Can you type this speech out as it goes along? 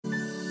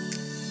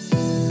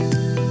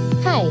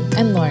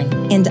I'm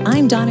Lauren. And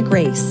I'm Donna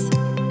Grace.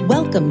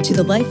 Welcome to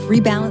the Life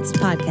Rebalanced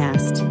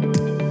Podcast.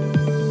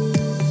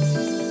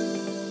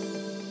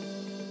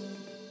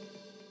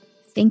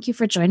 Thank you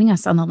for joining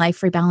us on the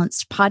Life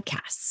Rebalanced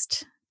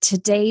Podcast.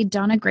 Today,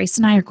 Donna Grace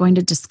and I are going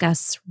to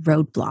discuss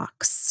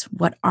roadblocks.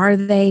 What are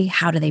they?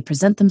 How do they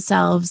present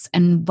themselves?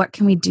 And what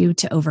can we do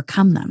to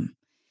overcome them?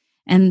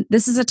 And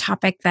this is a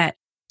topic that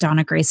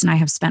Donna Grace and I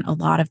have spent a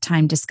lot of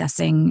time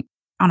discussing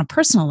on a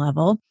personal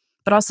level,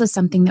 but also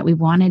something that we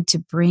wanted to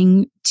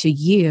bring to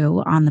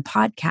you on the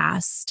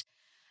podcast.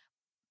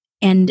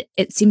 And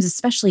it seems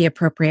especially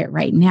appropriate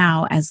right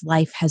now as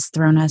life has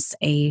thrown us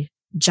a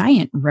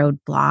giant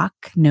roadblock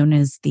known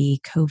as the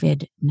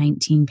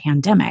COVID-19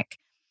 pandemic.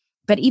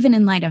 But even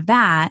in light of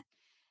that,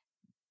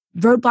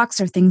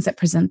 roadblocks are things that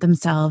present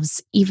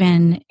themselves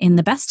even in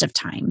the best of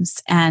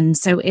times. And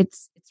so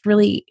it's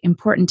really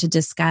important to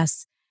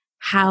discuss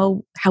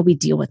how we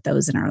deal with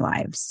those in our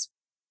lives.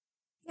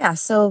 Yeah,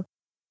 so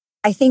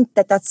I think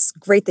that that's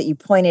great that you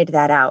pointed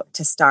that out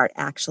to start,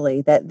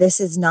 actually, that this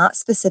is not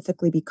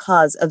specifically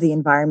because of the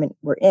environment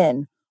we're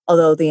in,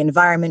 although the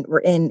environment we're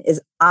in is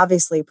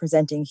obviously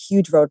presenting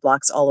huge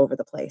roadblocks all over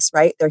the place,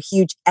 right? They're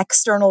huge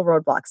external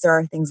roadblocks. There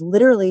are things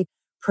literally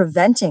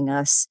preventing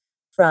us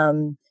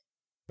from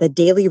the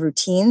daily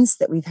routines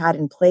that we've had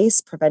in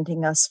place,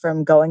 preventing us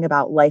from going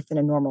about life in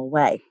a normal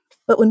way.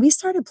 But when we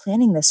started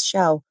planning this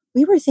show,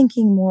 we were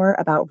thinking more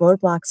about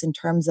roadblocks in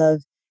terms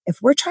of if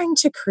we're trying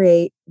to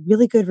create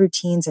really good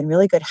routines and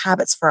really good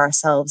habits for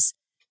ourselves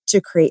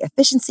to create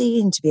efficiency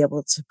and to be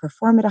able to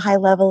perform at a high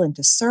level and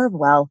to serve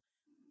well,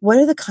 what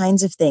are the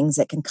kinds of things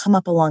that can come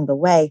up along the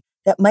way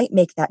that might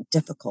make that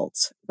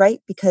difficult, right?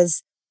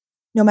 Because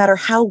no matter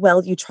how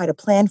well you try to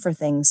plan for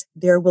things,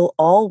 there will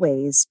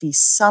always be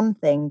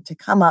something to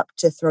come up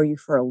to throw you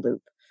for a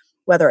loop,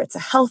 whether it's a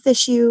health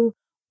issue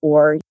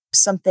or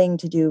something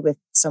to do with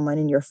someone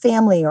in your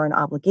family or an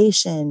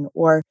obligation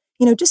or,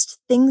 just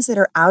things that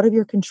are out of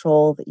your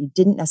control that you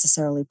didn't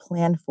necessarily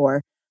plan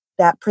for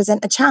that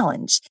present a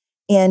challenge.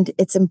 And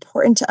it's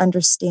important to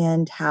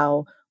understand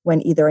how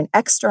when either an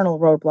external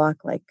roadblock,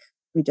 like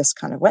we just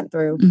kind of went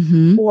through,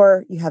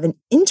 or you have an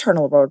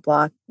internal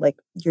roadblock, like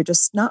you're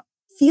just not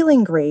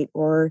feeling great,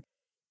 or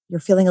you're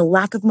feeling a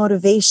lack of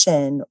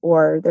motivation,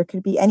 or there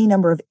could be any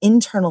number of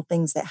internal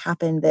things that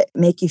happen that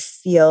make you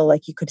feel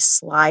like you could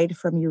slide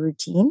from your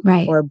routine,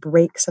 right, or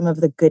break some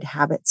of the good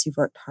habits you've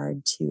worked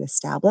hard to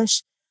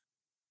establish.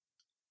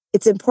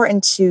 It's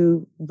important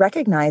to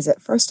recognize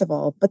it, first of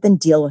all, but then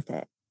deal with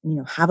it.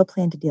 Have a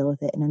plan to deal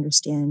with it and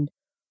understand,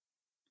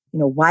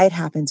 why it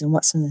happens and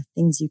what some of the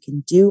things you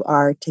can do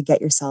are to get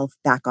yourself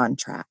back on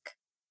track.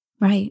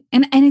 Right.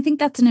 And I think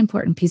that's an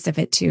important piece of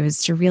it too,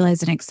 is to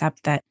realize and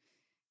accept that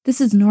this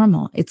is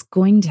normal. It's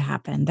going to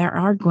happen. There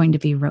are going to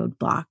be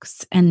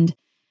roadblocks. And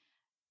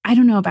I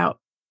don't know about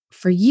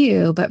for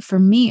you, but for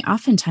me,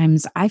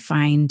 oftentimes I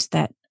find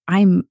that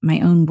I'm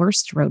my own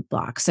worst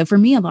roadblock. So for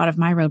me, a lot of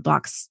my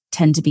roadblocks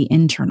tend to be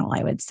internal,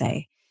 I would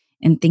say,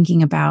 and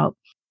thinking about,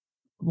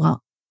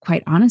 well,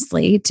 quite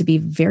honestly, to be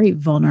very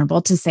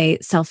vulnerable, to say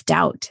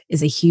self-doubt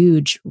is a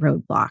huge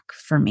roadblock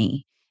for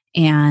me.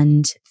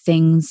 And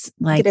things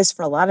like it is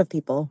for a lot of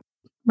people.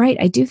 Right.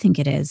 I do think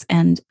it is.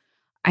 And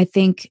I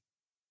think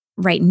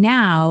right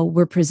now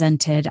we're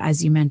presented,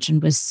 as you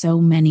mentioned, with so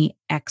many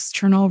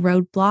external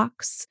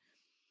roadblocks.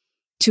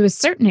 To a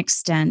certain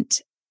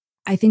extent,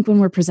 I think when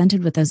we're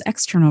presented with those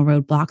external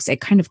roadblocks, it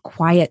kind of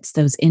quiets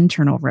those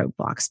internal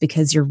roadblocks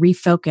because you're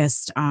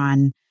refocused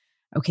on,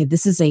 okay,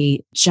 this is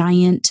a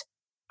giant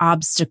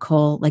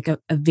obstacle, like a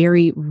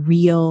very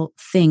real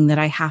thing that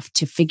I have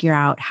to figure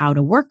out how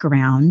to work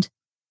around.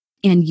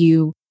 And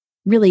you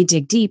really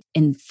dig deep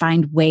and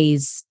find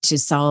ways to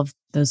solve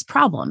those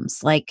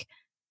problems. Like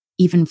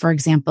even, for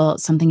example,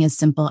 something as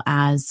simple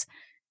as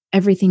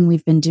everything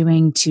we've been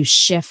doing to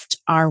shift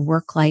our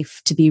work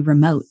life to be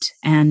remote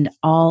and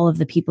all of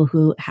the people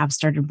who have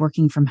started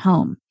working from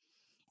home.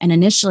 And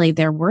initially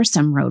there were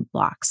some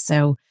roadblocks.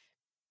 So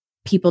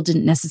people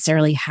didn't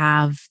necessarily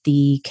have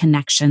the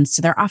connections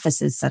to their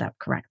offices set up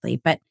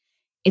correctly. But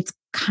it's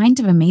kind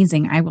of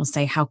amazing, I will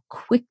say, how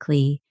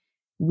quickly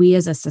we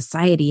as a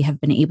society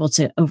have been able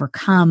to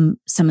overcome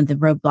some of the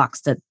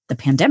roadblocks that the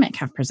pandemic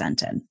have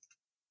presented.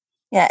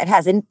 Yeah, it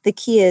has. And the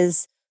key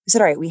is, we said,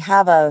 all right, we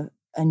have a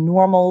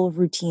normal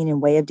routine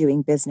and way of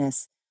doing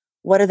business.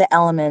 What are the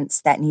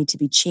elements that need to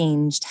be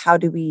changed? How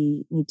do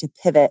we need to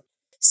pivot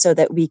so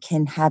that we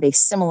can have a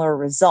similar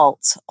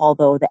result,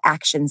 although the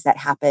actions that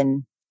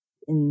happen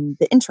in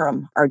the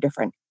interim are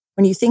different?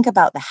 When you think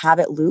about the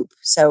habit loop,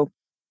 so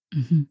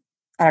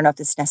I don't know if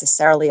this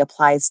necessarily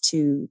applies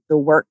to the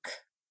work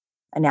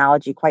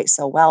analogy quite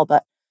so well,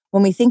 but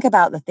when we think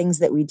about the things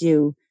that we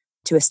do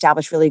to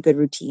establish really good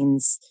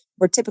routines,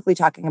 we're typically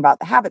talking about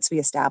the habits we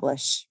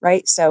establish,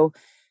 right? So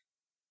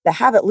the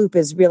habit loop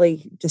is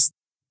really just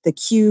the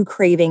cue,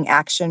 craving,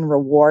 action,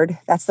 reward.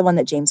 That's the one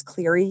that James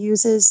Cleary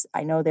uses.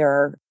 I know there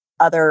are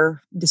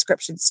other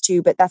descriptions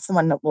too, but that's the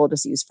one that we'll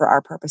just use for our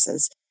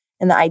purposes.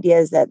 And the idea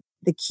is that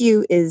the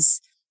cue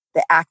is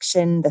the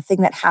action, the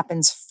thing that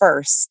happens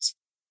first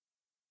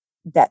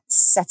that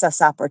sets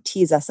us up or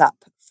tees us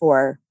up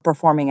for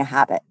performing a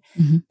habit.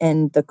 Mm-hmm.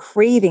 And the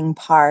craving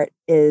part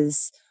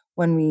is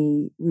when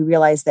we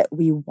realize that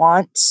we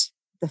want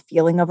the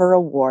feeling of a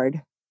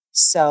reward.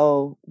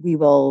 So we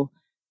will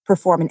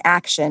perform an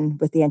action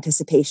with the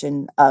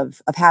anticipation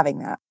of having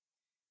that.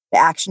 The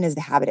action is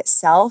the habit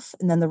itself.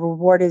 And then the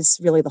reward is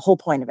really the whole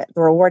point of it.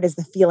 The reward is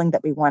the feeling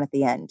that we want at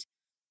the end.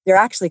 There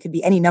actually could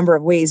be any number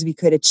of ways we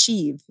could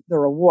achieve the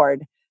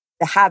reward.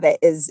 The habit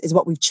is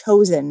what we've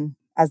chosen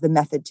as the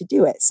method to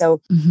do it.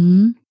 So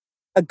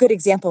a good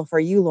example for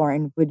you,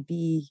 Lauren, would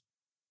be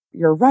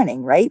your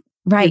running, right?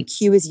 Right. Your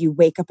cue is you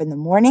wake up in the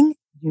morning,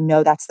 you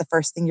know that's the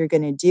first thing you're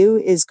going to do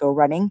is go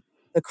running.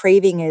 The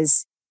craving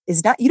is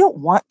not, you don't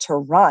want to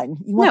run.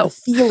 You want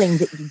the feeling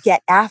that you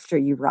get after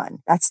you run.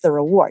 That's the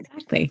reward.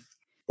 Exactly.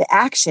 The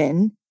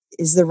action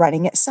is the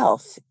running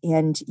itself.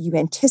 And you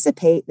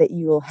anticipate that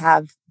you will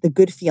have the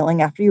good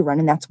feeling after you run,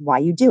 and that's why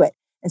you do it.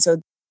 And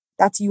so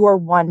that's your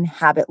one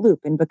habit loop.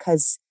 And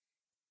because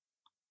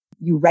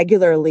you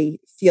regularly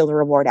feel the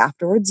reward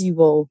afterwards, you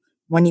will,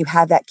 when you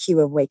have that cue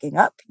of waking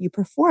up, you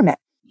perform it.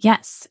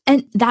 Yes.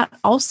 And that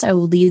also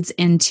leads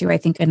into, I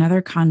think,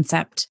 another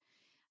concept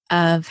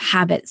of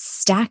habit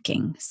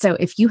stacking. So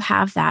if you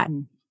have that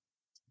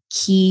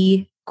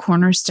key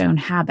cornerstone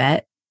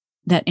habit,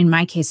 that in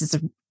my case is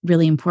a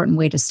really important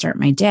way to start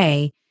my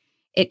day,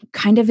 it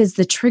kind of is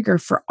the trigger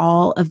for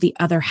all of the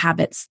other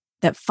habits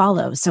that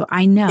follow. So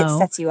I know it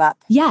sets you up.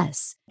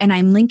 Yes. And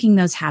I'm linking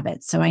those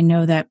habits. So I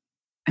know that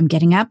I'm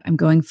getting up, I'm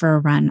going for a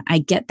run. I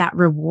get that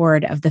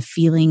reward of the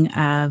feeling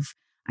of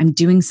I'm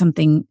doing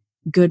something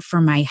good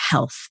for my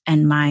health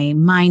and my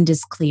mind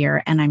is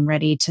clear and I'm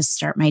ready to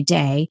start my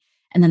day.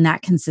 And then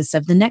that consists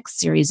of the next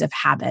series of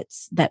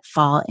habits that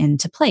fall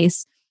into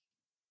place.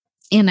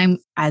 And I'm,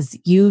 as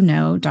you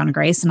know, Donna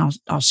Grace, and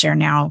I'll share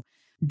now,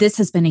 this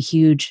has been a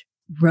huge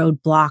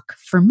roadblock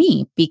for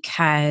me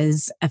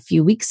because a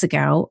few weeks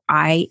ago,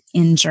 I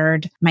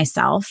injured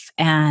myself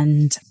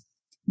and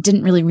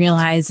didn't really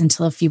realize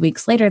until a few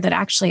weeks later that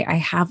actually I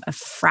have a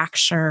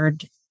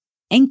fractured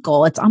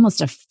ankle. It's almost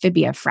a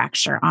fibia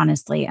fracture,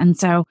 honestly. And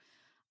so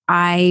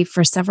I,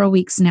 for several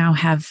weeks now,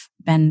 have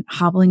been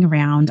hobbling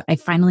around. I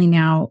finally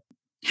now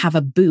have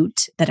a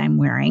boot that I'm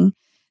wearing.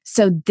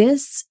 So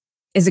this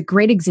is a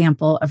great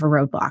example of a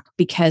roadblock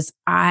because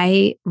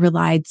I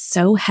relied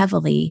so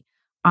heavily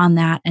on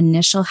that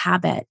initial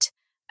habit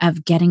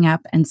of getting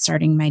up and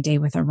starting my day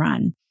with a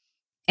run.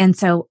 And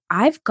so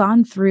I've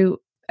gone through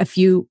a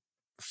few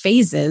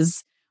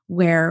phases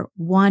where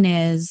one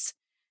is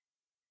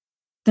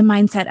the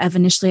mindset of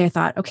initially I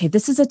thought, okay,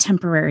 this is a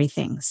temporary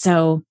thing.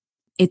 So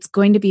it's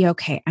going to be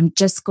okay. I'm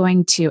just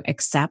going to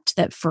accept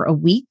that for a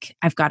week,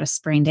 I've got a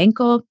sprained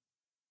ankle.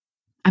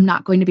 I'm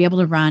not going to be able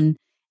to run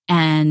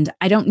and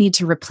I don't need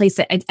to replace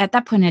it. At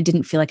that point, I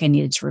didn't feel like I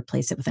needed to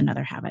replace it with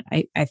another habit.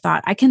 I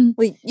thought I can.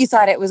 Well, you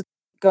thought it was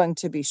going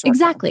to be short.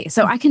 Exactly.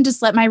 So I can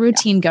just let my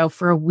routine go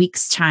for a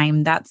week's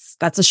time. That's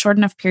a short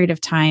enough period of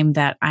time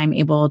that I'm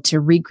able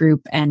to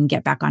regroup and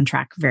get back on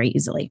track very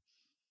easily.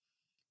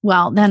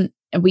 Well, then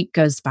a week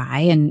goes by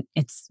and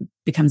it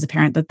becomes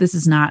apparent that this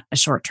is not a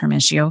short-term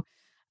issue.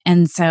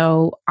 And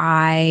so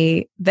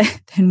I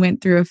then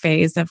went through a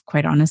phase of,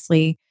 quite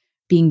honestly,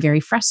 being very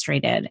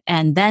frustrated.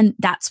 And then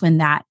that's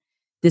when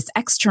this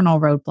external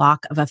roadblock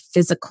of a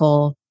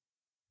physical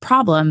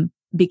problem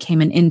became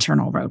an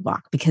internal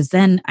roadblock, because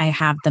then I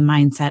have the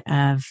mindset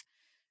of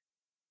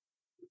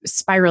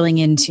spiraling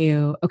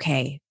into,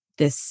 okay,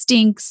 this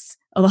stinks,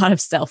 a lot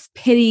of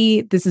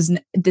self-pity. This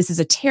is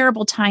a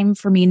terrible time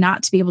for me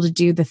not to be able to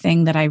do the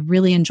thing that I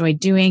really enjoy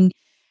doing,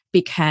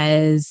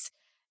 because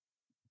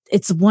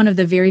it's one of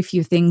the very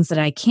few things that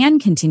I can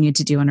continue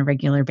to do on a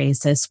regular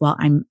basis while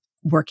I'm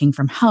working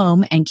from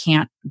home and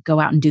can't go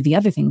out and do the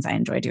other things I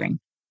enjoy doing.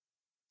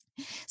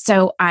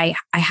 So I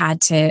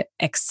had to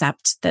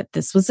accept that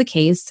this was the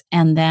case.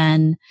 And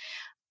then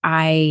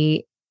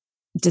I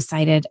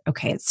decided,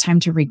 okay, it's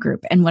time to regroup.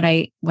 And what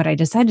I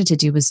decided to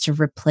do was to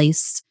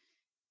replace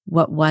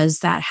what was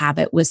that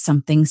habit with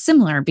something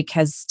similar,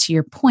 because to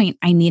your point,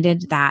 I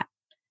needed that.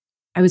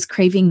 I was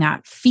craving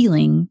that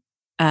feeling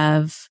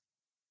of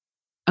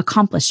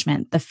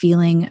accomplishment, the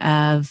feeling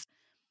of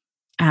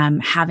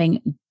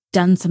having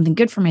done something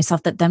good for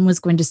myself that then was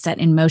going to set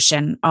in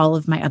motion all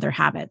of my other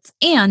habits.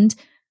 And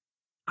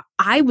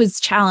I was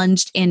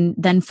challenged in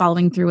then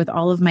following through with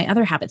all of my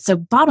other habits. So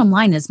bottom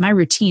line is my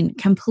routine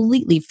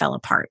completely fell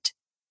apart,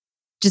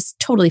 just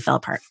totally fell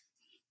apart.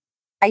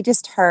 I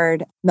just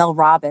heard Mel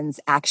Robbins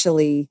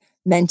actually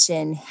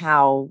mention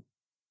how,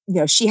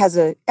 she has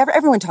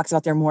everyone talks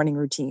about their morning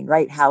routine,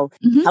 right? How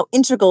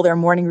integral their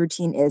morning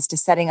routine is to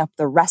setting up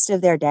the rest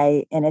of their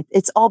day. And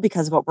it's all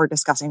because of what we're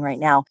discussing right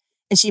now.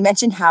 And she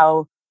mentioned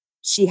how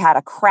she had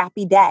a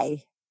crappy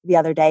day the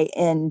other day.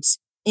 And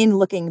in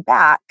looking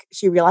back,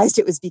 she realized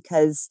it was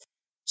because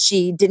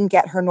she didn't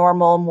get her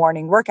normal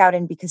morning workout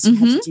in because she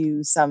had to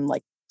do some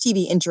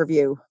TV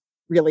interview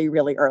really,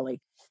 really early.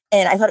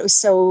 And I thought it was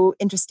so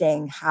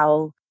interesting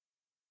how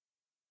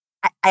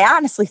I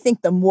honestly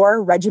think the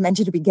more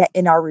regimented we get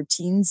in our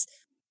routines,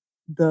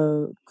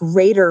 the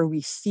greater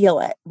we feel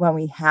it when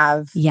we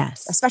have,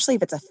 Yes. especially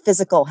if it's a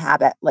physical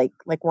habit, like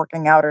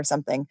working out or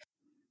something.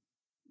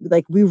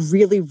 Like we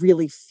really,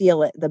 really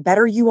feel it. The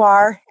better you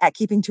are at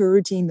keeping to a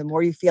routine, the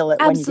more you feel it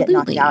when you get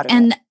knocked Absolutely. out of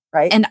it.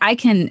 Right. And I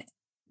can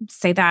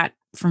say that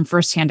from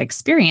firsthand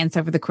experience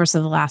over the course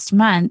of the last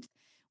month,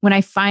 when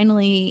I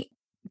finally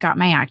got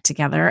my act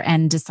together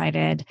and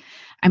decided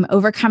I'm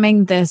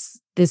overcoming this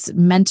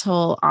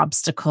mental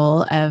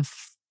obstacle of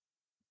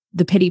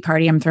the pity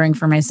party I'm throwing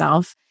for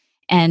myself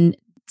and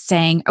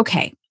saying,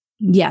 okay,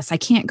 yes, I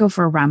can't go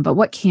for a run, but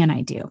what can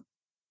I do?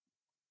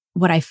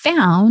 What I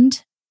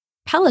found,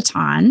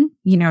 Peloton,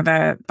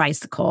 the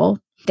bicycle,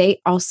 they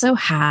also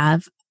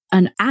have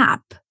an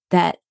app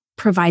that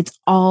provides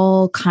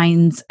all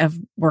kinds of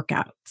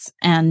workouts.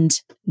 And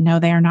no,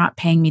 they are not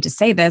paying me to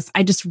say this.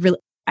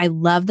 I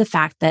love the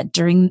fact that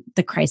during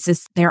the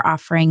crisis, they're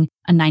offering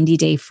a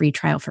 90-day free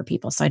trial for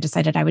people. So I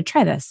decided I would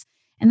try this.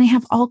 And they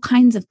have all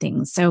kinds of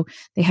things. So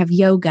they have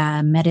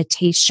yoga,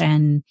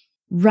 meditation,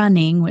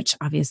 running, which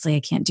obviously I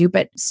can't do,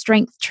 but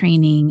strength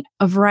training,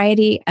 a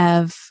variety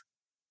of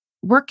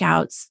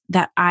workouts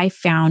that I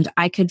found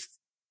I could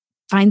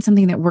find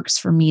something that works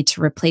for me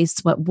to replace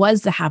what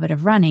was the habit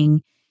of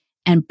running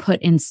and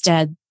put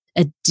instead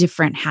a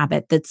different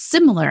habit that's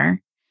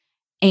similar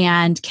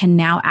and can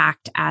now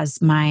act as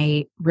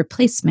my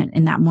replacement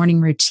in that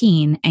morning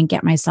routine and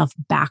get myself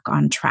back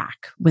on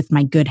track with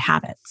my good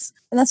habits.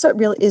 And that's what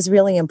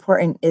really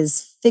important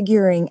is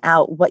figuring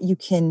out what you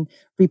can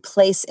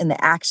replace in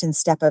the action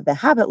step of the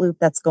habit loop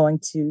that's going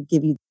to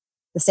give you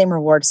the same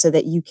reward so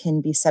that you can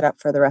be set up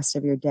for the rest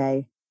of your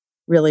day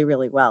really,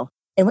 really well.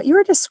 And what you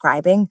were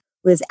describing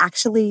was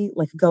actually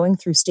like going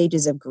through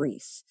stages of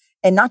grief.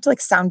 And not to like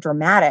sound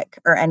dramatic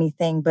or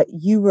anything, but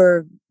you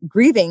were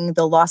grieving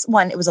the loss.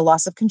 One, it was a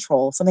loss of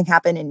control. Something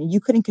happened and you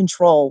couldn't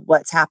control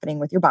what's happening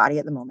with your body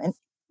at the moment.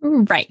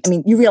 Right. I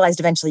mean, you realized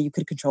eventually you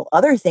could control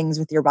other things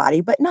with your body,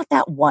 but not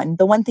that one.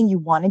 The one thing you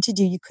wanted to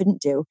do, you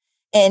couldn't do.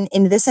 And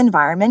in this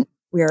environment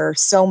where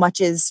so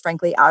much is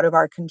frankly out of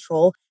our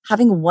control,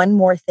 having one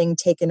more thing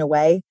taken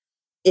away,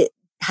 it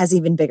has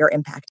even bigger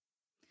impact.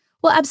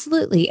 Well,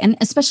 absolutely. And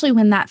especially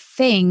when that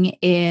thing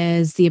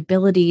is the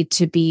ability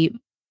to be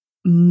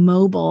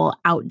mobile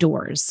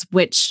outdoors,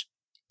 which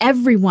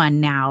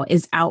everyone now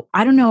is out.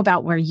 I don't know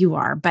about where you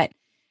are, but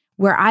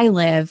where I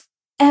live,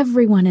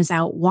 everyone is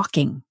out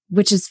walking,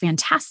 which is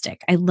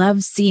fantastic. I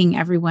love seeing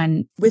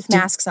everyone with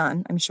masks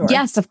on, I'm sure.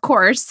 Yes, of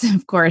course,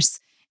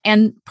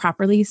 and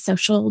properly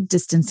social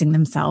distancing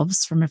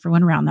themselves from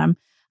everyone around them.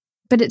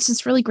 But it's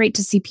just really great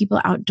to see people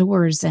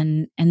outdoors,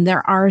 and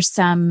there are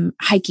some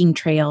hiking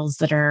trails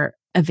that are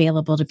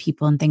available to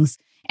people and things.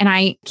 And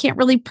I can't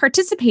really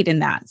participate in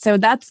that. So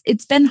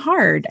it's been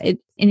hard.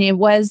 It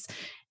was,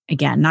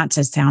 again, not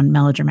to sound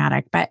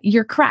melodramatic, but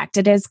you're correct.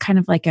 It is kind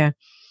of like a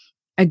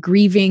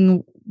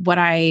grieving what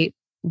I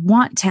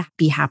want to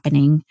be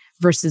happening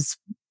versus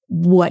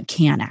what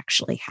can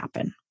actually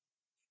happen.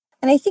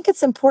 And I think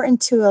it's important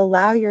to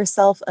allow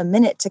yourself a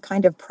minute to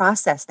kind of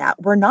process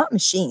that. We're not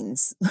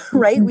machines,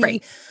 right?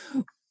 Right.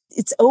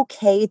 It's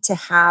okay to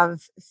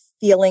have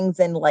feelings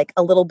and like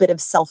a little bit of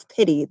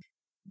self-pity.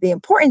 The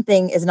important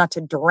thing is not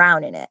to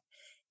drown in it.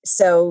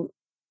 So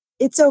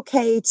it's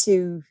okay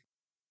to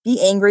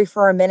be angry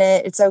for a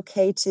minute. It's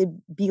okay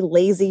to be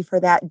lazy for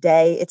that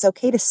day. It's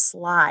okay to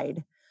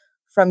slide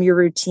from your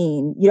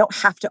routine. You don't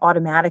have to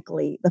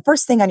automatically, the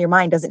first thing on your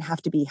mind doesn't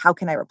have to be, how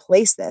can I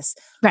replace this?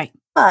 Right.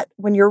 But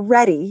when you're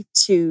ready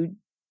to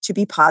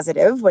be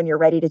positive, when you're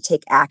ready to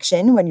take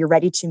action, when you're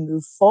ready to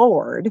move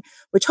forward,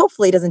 which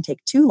hopefully doesn't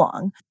take too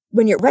long,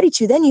 when you're ready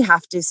to, then you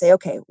have to say,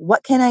 okay,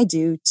 what can I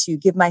do to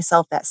give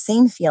myself that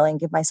same feeling,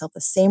 give myself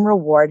the same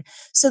reward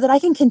so that I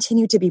can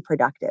continue to be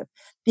productive?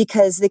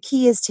 Because the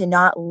key is to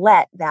not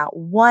let that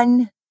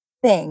one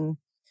thing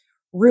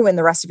ruin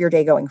the rest of your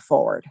day going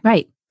forward.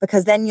 Right.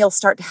 Because then you'll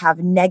start to have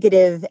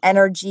negative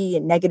energy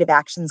and negative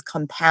actions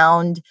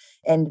compound,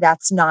 and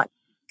that's not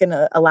going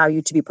to allow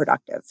you to be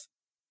productive.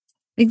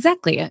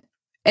 Exactly.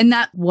 And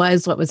that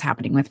was what was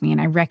happening with me.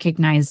 And I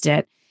recognized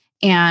it.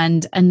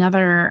 And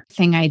another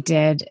thing I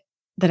did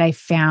that I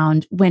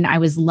found when I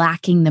was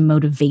lacking the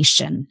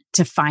motivation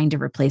to find a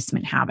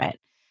replacement habit,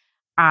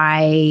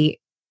 I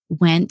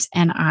went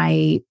and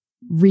I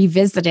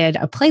revisited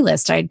a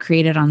playlist I had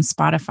created on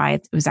Spotify.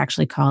 It was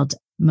actually called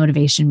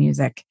Motivation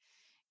Music.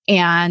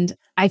 And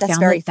I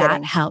found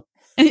that helped,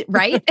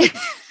 right?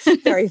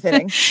 Very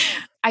fitting.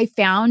 I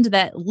found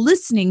that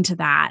listening to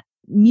that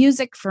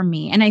music for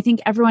me, and I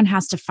think everyone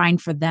has to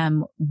find for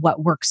them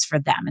what works for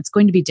them. It's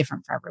going to be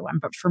different for everyone.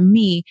 But for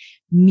me,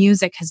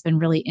 music has been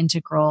really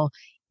integral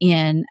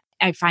in,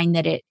 I find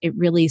that it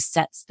really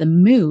sets the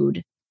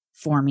mood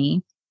for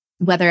me,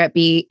 whether it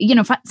be,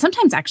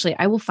 sometimes actually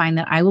I will find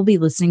that I will be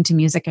listening to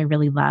music I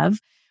really love,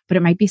 but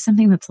it might be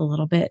something that's a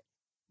little bit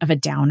of a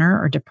downer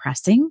or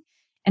depressing.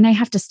 And I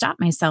have to stop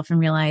myself and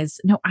realize,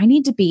 no, I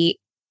need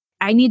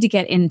to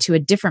get into a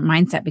different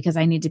mindset because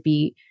I need to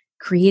be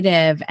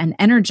creative and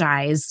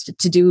energized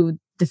to do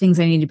the things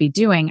I need to be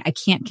doing. I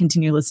can't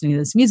continue listening to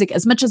this music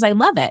as much as I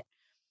love it.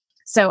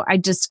 So I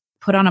just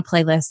put on a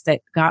playlist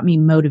that got me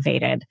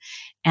motivated.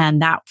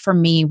 And that for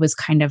me was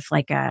kind of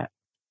like a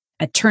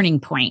turning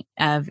point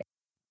of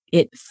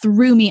it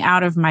threw me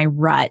out of my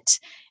rut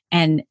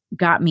and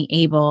got me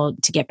able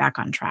to get back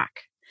on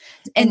track.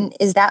 And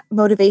is that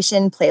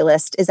motivation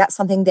playlist, is that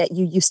something that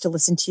you used to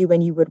listen to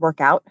when you would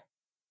work out?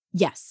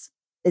 Yes.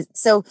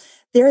 So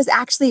there is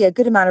actually a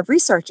good amount of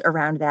research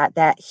around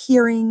that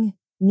hearing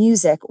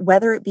music,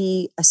 whether it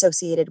be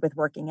associated with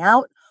working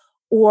out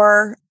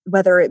or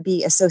whether it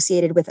be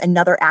associated with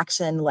another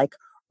action like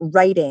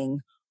writing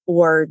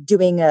or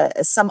doing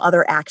some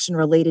other action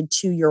related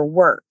to your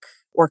work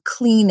or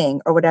cleaning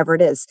or whatever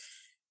it is,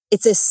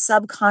 it's a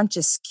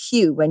subconscious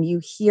cue when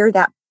you hear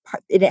that.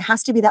 It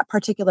has to be that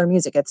particular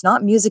music. It's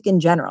not music in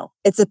general.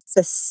 It's a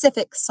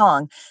specific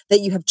song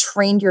that you have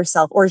trained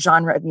yourself, or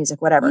genre of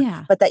music,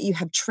 whatever, but that you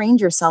have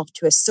trained yourself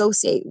to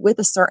associate with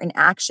a certain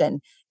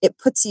action. It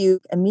puts you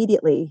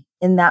immediately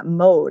in that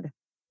mode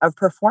of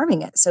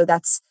performing it. So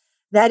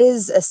that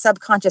is a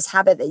subconscious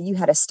habit that you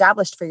had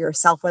established for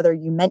yourself, whether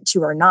you meant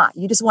to or not.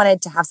 You just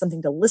wanted to have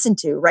something to listen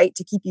to, right?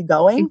 To keep you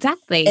going.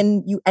 Exactly.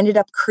 And you ended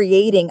up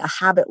creating a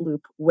habit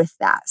loop with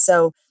that.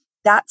 So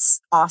that's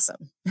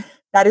awesome.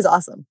 That is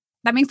awesome.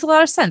 That makes a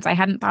lot of sense. I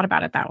hadn't thought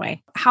about it that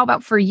way. How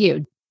about for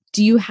you?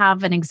 Do you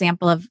have an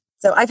example of?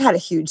 So I've had a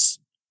huge,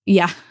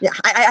 I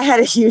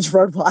had a huge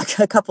roadblock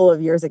a couple of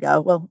years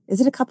ago. Well,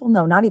 is it a couple?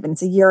 No, not even.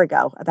 It's a year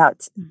ago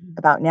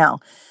about now.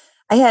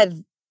 I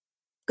had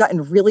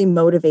gotten really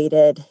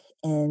motivated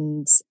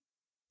and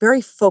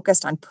very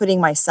focused on putting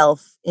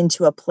myself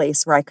into a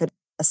place where I could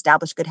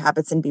establish good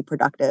habits and be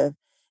productive.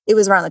 It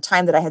was around the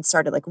time that I had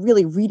started like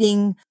really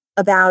reading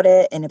about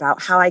it and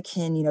about how I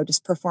can,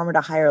 just perform at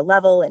a higher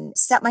level and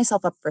set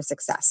myself up for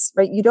success,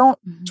 right? You don't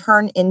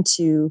turn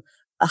into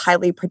a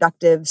highly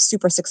productive,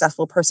 super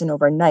successful person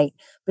overnight.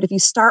 But if you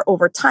start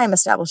over time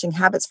establishing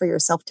habits for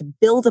yourself to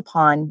build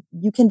upon,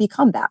 you can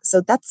become that.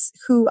 So that's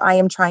who I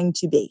am trying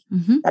to be.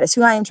 That is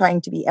who I am trying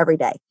to be every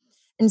day.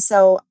 And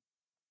so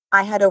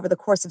I had, over the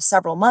course of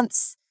several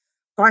months,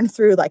 gone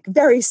through like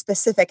very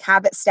specific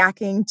habit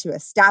stacking to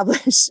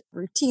establish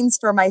routines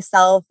for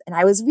myself. And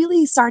I was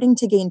really starting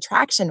to gain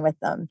traction with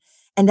them.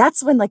 And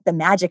that's when like the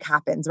magic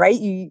happens, right?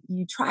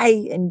 You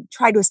try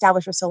to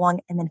establish for so long.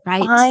 And then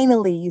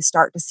finally you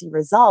start to see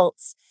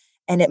results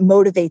and it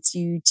motivates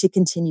you to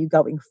continue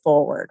going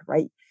forward,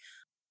 right?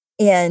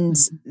 And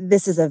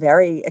this is a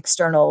very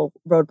external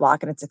roadblock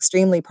and it's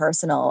extremely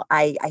personal.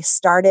 I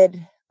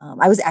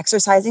was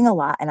exercising a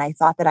lot and I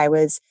thought that I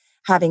was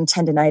having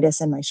tendinitis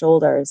in my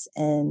shoulders.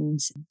 And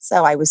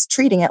so I was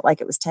treating it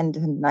like it was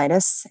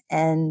tendinitis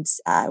and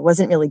I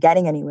wasn't really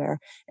getting anywhere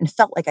and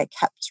felt like I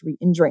kept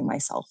re-injuring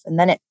myself. And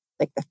then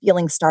the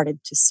feeling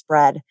started to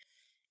spread.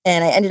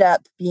 And I ended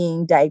up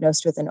being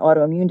diagnosed with an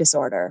autoimmune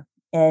disorder.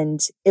 And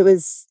it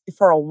was,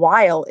 for a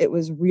while, it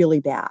was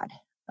really bad.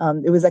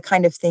 It was a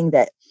kind of thing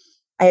that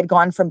I had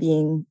gone from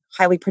being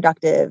highly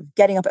productive,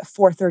 getting up at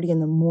 4:30 in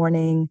the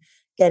morning,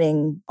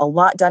 getting a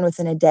lot done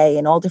within a day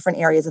in all different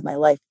areas of my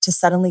life, to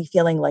suddenly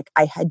feeling like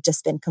I had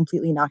just been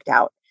completely knocked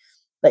out,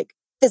 like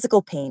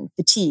physical pain,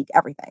 fatigue,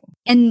 everything.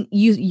 And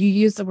you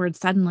use the word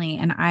suddenly,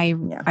 and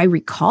I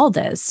recall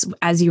this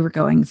as you were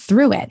going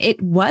through it.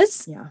 It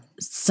was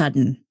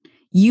sudden.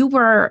 You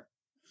were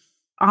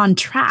on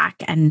track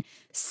and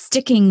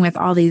sticking with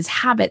all these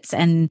habits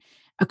and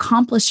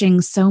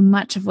accomplishing so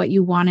much of what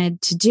you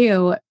wanted to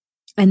do.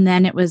 And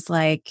then it was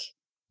like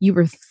you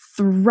were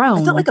thrown.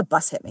 I felt like a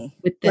bus hit me.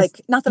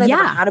 Like, not that I've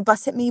ever had a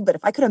bus hit me, but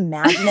if I could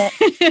imagine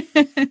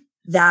it,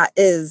 that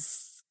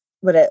is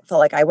what it felt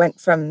like. I went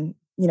from,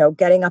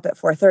 getting up at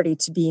 4:30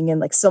 to being in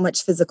like so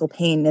much physical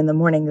pain in the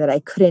morning that I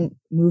couldn't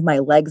move my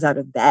legs out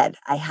of bed.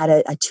 I had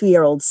a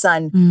 2-year-old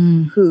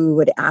son who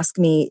would ask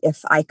me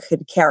if I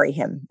could carry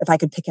him, if I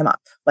could pick him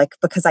up, like,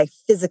 because I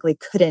physically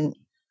couldn't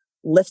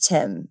lift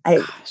him.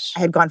 I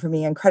had gone from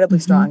being incredibly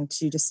strong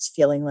to just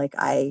feeling like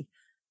I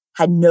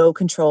had no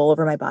control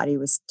over my body,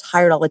 was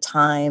tired all the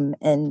time,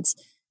 and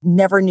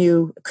never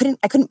knew,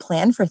 I couldn't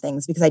plan for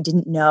things because I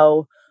didn't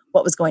know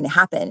what was going to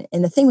happen.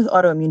 And the thing with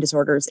autoimmune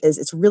disorders is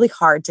it's really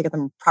hard to get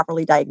them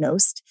properly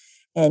diagnosed,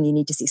 and you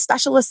need to see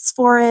specialists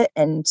for it.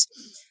 And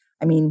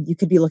I mean, you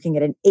could be looking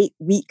at an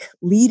 8-week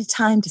lead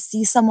time to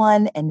see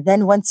someone. And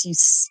then once you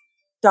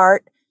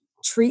start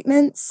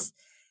treatments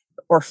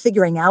or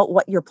figuring out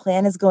what your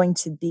plan is going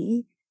to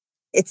be,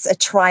 it's a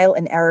trial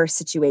and error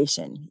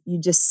situation.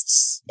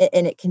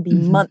 And it can be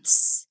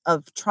months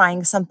of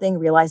trying something,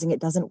 realizing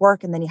it doesn't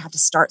work, and then you have to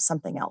start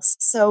something else.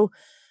 So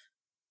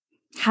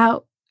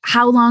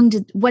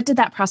what did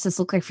that process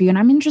look like for you? And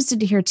I'm interested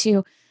to hear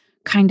too,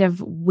 kind of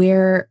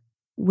where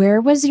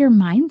was your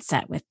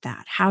mindset with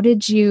that? How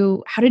did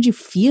you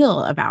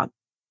feel about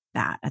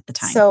that at the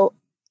time? So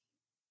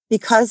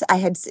because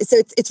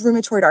it's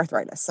rheumatoid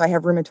arthritis. So I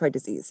have rheumatoid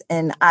disease,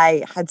 and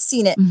I had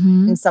seen it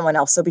in someone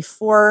else. So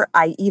before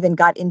I even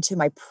got into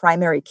my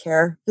primary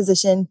care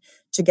physician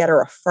to get a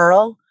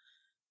referral,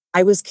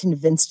 I was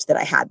convinced that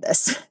I had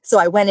this. So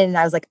I went in and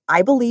I was like,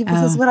 I believe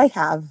this is what I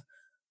have.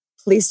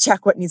 Please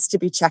check what needs to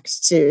be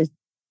checked to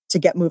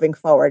get moving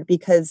forward,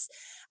 because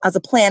as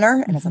a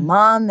planner and as a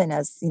mom and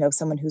as,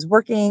 someone who's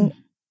working,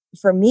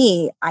 for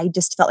me, I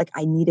just felt like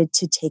I needed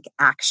to take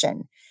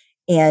action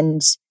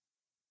and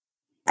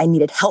I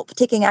needed help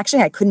taking action.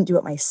 I couldn't do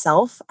it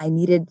myself. I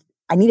needed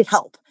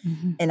help.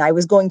 And I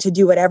was going to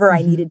do whatever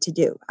I needed to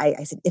do.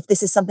 I said, if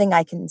this is something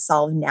I can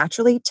solve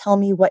naturally, tell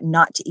me what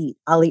not to eat.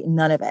 I'll eat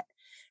none of it.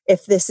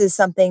 If this is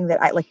something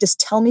that I like, just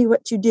tell me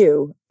what to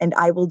do and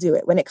I will do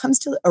it. When it comes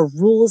to a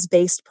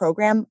rules-based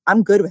program,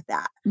 I'm good with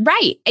that.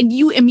 Right. And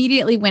you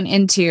immediately went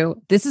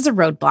into, this is a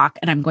roadblock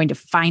and I'm going to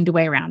find a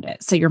way around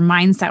it. So your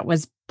mindset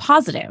was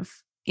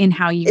positive in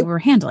how you were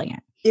handling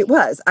it. It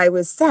was. I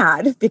was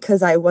sad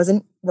because I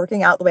wasn't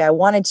working out the way I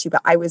wanted to,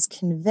 but I was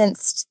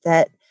convinced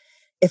that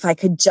if I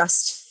could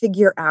just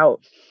figure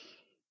out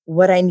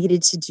what I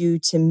needed to do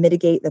to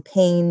mitigate the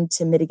pain,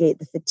 to mitigate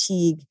the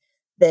fatigue,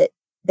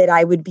 that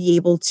I would be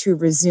able to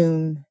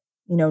resume,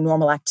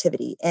 normal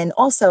activity. And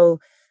also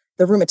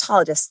the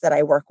rheumatologist that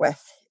I work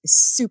with is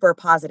super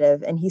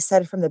positive. And he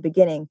said from the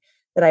beginning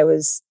that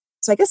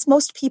so I guess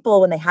most people,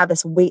 when they have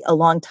this, wait a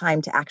long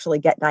time to actually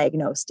get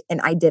diagnosed.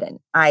 And I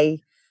didn't. I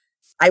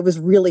was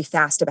really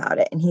fast about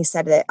it. And he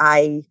said that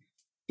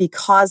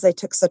because I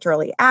took such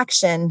early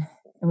action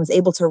and was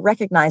able to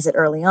recognize it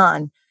early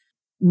on,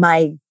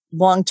 my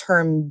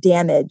long-term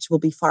damage will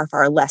be far,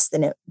 far less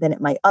than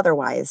it might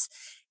otherwise.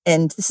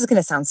 And this is going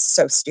to sound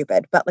so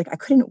stupid, but I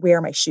couldn't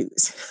wear my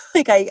shoes.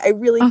 I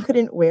really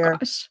couldn't wear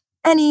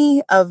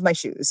any of my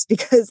shoes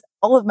because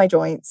all of my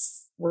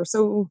joints were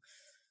so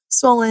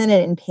swollen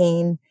and in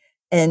pain.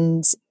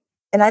 And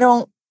I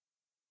don't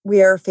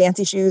wear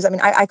fancy shoes. I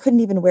mean, I couldn't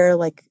even wear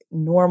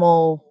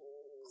normal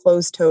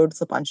closed-toed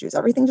slip-on shoes.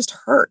 Everything just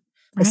hurt.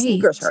 My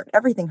sneakers hurt.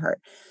 Everything hurt.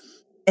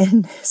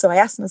 And so I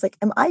asked him, I was like,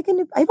 I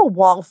have a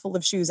wall full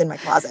of shoes in my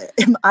closet.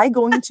 Am I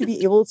going to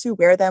be able to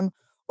wear them?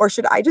 Or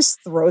should I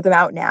just throw them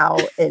out now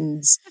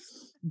and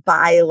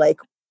buy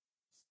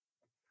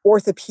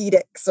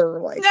orthopedics or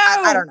No.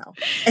 I don't know.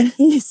 And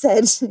he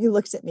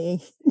looked at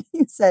me and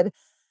he said,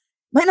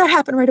 might not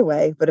happen right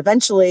away, but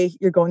eventually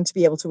you're going to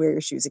be able to wear your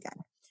shoes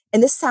again.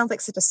 And this sounds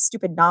like such a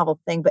stupid novel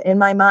thing, but in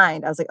my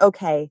mind, I was like,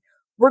 okay,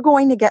 we're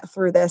going to get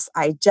through this.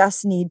 I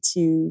just need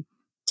to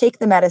take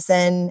the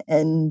medicine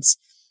and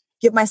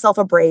give myself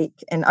a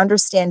break and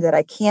understand that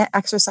I can't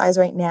exercise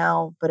right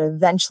now, but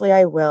eventually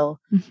I will.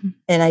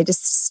 And I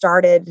just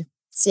started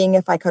seeing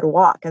if I could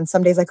walk. And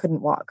some days I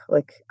couldn't walk.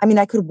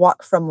 I could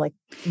walk from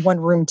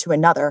one room to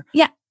another.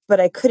 Yeah. But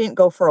I couldn't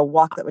go for a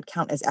walk that would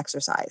count as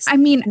exercise.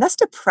 And that's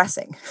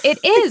depressing. It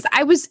is.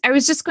 I was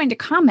just going to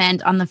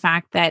comment on the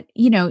fact that,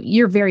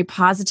 you're very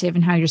positive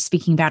in how you're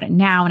speaking about it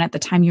now. And at the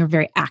time you were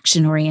very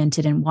action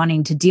oriented and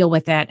wanting to deal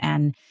with it.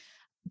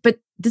 But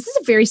this is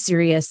a very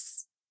serious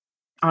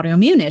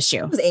autoimmune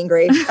issue. I was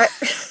angry.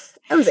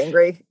 I was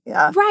angry.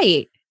 Yeah.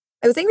 Right.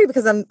 I was angry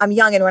because I'm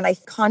young. And when I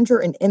conjure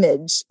an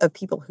image of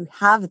people who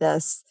have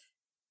this,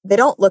 they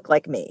don't look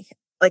like me.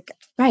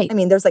 Right.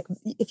 There's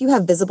if you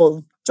have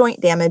visible joint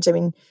damage,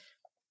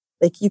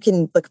 you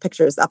can look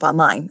pictures up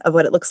online of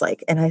what it looks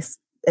like. And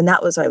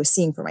that was what I was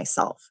seeing for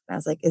myself. And I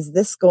was like, is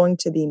this going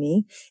to be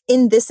me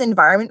in this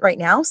environment right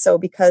now? So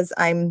because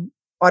I'm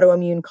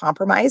autoimmune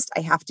compromised,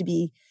 I have to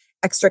be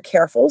extra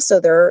careful. So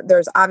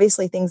there's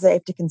obviously things that I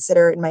have to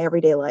consider in my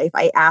everyday life.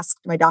 I asked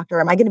my doctor,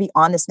 am I going to be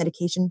on this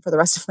medication for the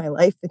rest of my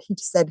life? And he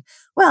just said,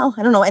 well,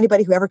 I don't know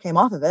anybody who ever came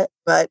off of it,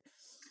 but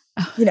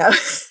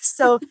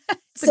so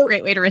it's a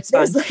great way to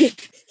respond.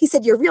 He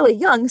said, you're really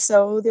young,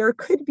 so there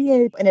could be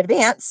an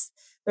advance.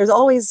 There's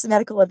always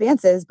medical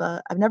advances,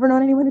 but I've never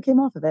known anyone who came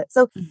off of it.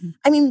 So,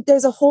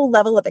 there's a whole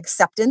level of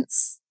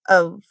acceptance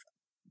of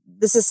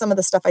this is some of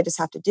the stuff I just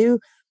have to do.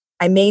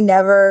 I may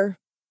never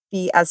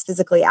be as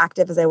physically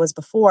active as I was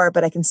before,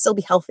 but I can still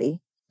be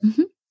healthy.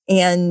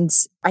 And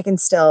I can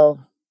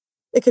still,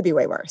 it could be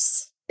way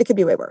worse. It could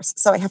be way worse.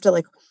 So I have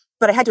to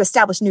but I had to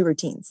establish new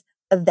routines.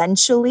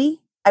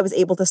 Eventually I was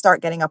able to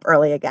start getting up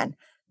early again.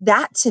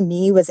 That to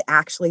me was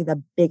actually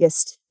the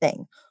biggest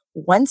thing.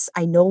 Once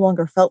I no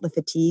longer felt the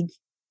fatigue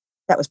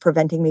that was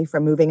preventing me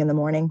from moving in the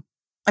morning.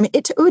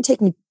 It would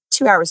take me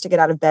 2 hours to get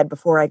out of bed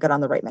before I got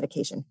on the right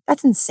medication.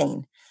 That's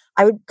insane.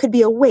 I could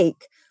be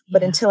awake,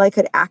 but until I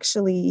could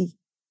actually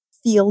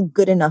feel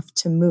good enough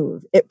to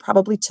move, it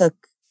probably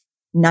took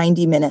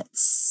 90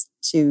 minutes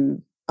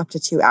to up to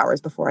 2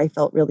 hours before I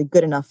felt really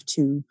good enough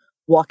to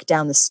walk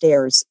down the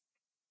stairs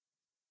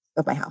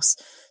of my house.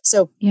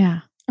 So,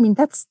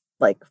 that's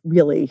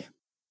really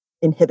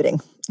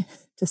inhibiting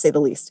to say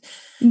the least.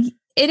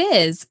 It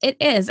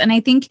is. And I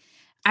think,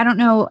 I don't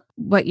know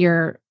what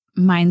your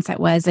mindset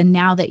was. And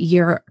now that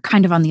you're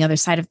kind of on the other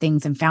side of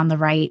things and found the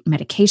right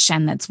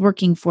medication that's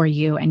working for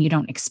you and you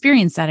don't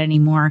experience that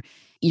anymore,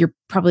 you're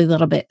probably a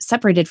little bit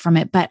separated from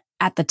it. But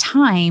at the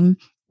time,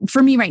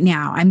 for me right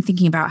now, I'm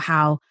thinking about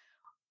how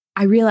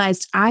I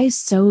realized I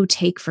so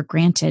take for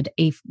granted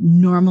a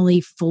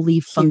normally fully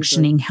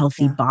functioning,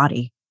 healthy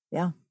body.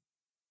 Yeah.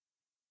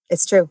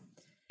 It's true.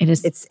 It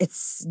is.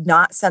 It's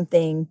not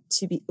something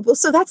to be, well,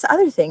 so that's the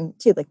other thing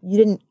too. You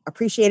didn't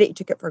appreciate it. You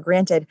took it for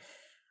granted.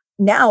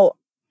 Now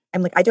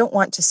I'm I don't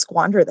want to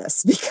squander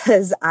this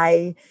because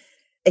I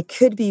it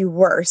could be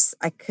worse.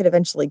 I could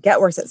eventually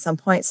get worse at some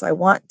point. So I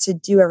want to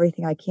do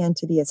everything I can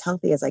to be as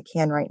healthy as I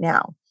can right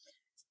now.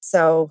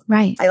 So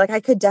right. I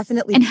could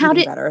definitely and be how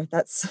eating did better.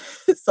 That's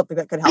something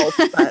that could help.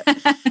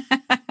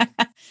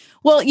 But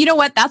well, you know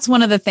what? That's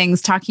one of the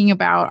things talking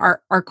about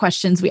our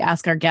questions we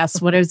ask our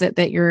guests. What is it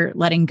that you're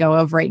letting go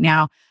of right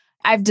now?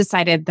 I've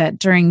decided that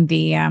during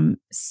the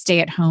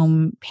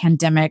stay-at-home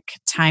pandemic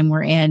time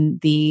we're in,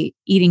 the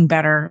eating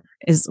better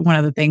is one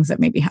of the things that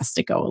maybe has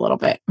to go a little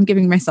bit. I'm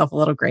giving myself a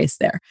little grace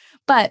there.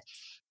 But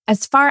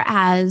as far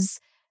as,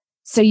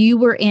 so you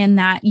were in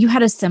that, you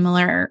had a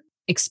similar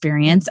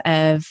experience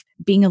of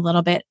being a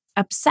little bit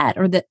upset,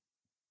 or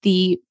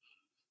the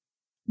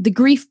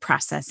grief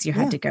process you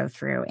had to go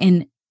through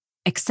in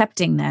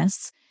accepting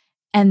this.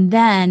 And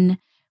then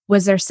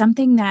was there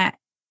something that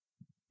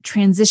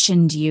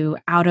transitioned you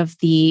out of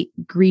the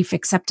grief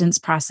acceptance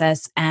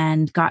process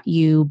and got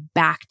you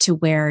back to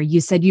where you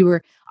said you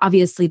were,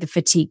 obviously the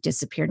fatigue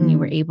disappeared and you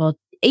were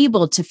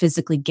able to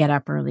physically get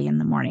up early in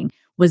the morning?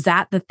 Was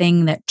that the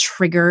thing that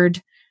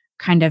triggered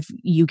kind of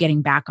you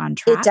getting back on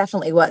track? It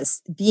definitely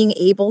was. Being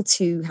able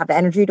to have the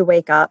energy to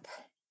wake up.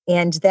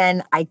 And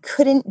then I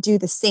couldn't do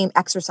the same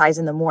exercise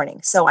in the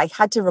morning. So I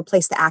had to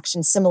replace the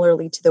action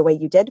similarly to the way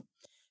you did.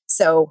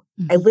 So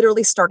I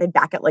literally started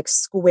back at like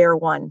square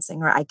one,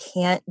 saying, all right, I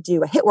can't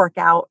do a HIIT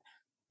workout,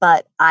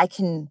 but I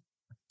can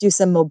do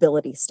some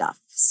mobility stuff.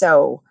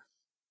 So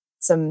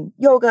some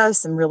yoga,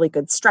 some really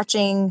good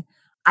stretching.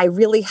 I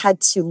really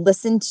had to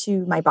listen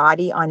to my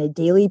body on a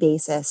daily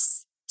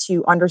basis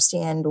to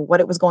understand what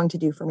it was going to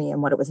do for me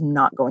and what it was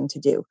not going to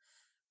do.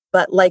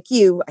 But like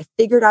you, I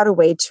figured out a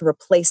way to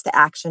replace the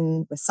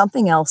action with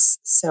something else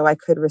so I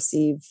could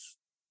receive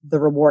the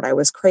reward I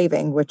was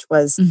craving, which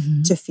was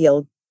to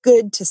feel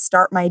good, to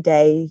start my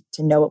day,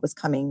 to know what was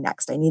coming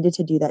next. I needed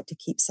to do that to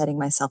keep setting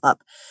myself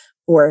up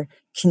for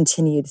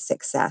continued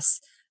success.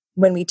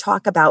 When we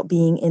talk about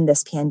being in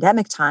this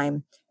pandemic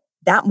time,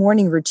 that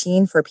morning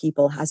routine for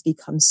people has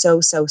become so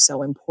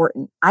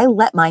important. I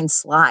let mine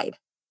slide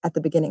at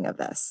the beginning of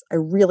this. I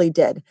really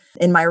did.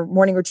 And my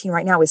morning routine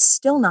right now is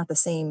still not the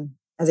same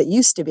as it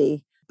used to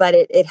be, but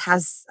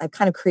I've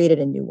kind of created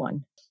a new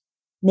one.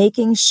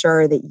 Making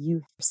sure that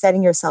you're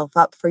setting yourself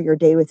up for your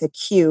day with a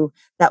cue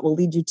that will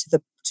lead you to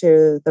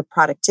the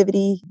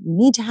productivity you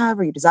need to have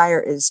or you desire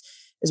is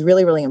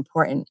really, really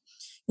important.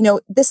 You know,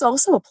 this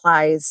also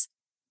applies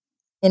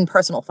in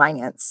personal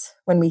finance.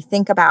 When we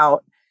think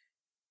about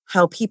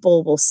how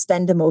people will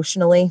spend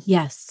emotionally.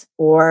 Yes.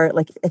 Or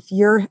like if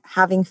you're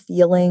having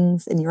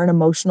feelings and you're an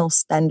emotional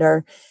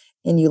spender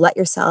and you let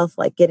yourself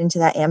like get into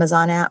that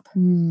Amazon app,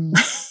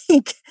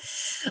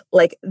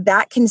 like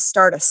that can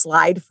start a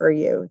slide for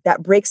you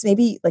that breaks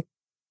maybe like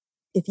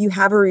if you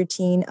have a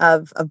routine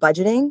of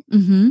budgeting,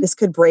 this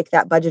could break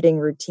that budgeting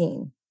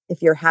routine.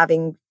 If you're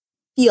having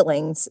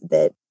feelings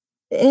that,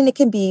 and it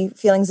can be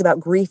feelings about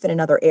grief in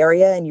another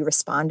area and you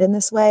respond in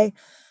this way.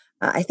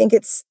 I think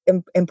it's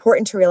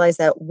important to realize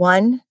that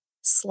one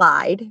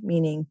slide,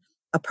 meaning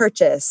a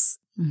purchase,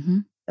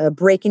 a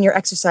break in your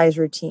exercise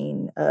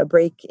routine, a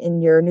break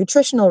in your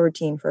nutritional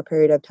routine for a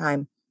period of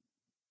time,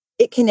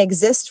 it can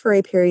exist for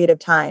a period of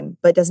time,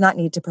 but does not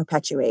need to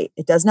perpetuate.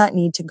 It does not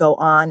need to go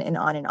on and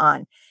on and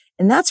on.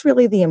 And that's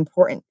really the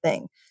important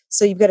thing.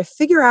 So you've got to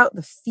figure out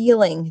the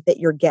feeling that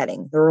you're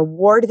getting, the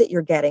reward that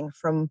you're getting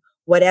from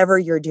whatever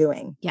you're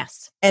doing.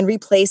 Yes. And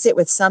replace it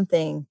with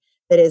something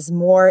that is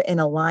more in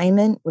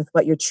alignment with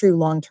what your true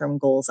long-term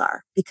goals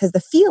are. Because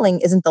the feeling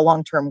isn't the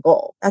long-term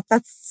goal.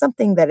 That's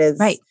something that is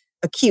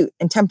acute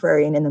and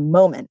temporary and in the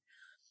moment.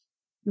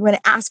 You want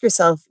to ask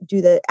yourself,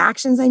 do the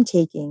actions I'm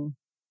taking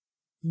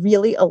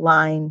really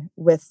align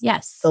with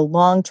the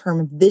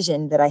long-term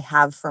vision that I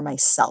have for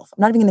myself?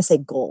 I'm not even going to say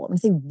goal. I'm going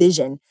to say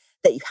vision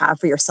that you have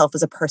for yourself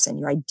as a person,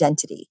 your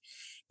identity.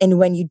 And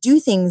when you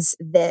do things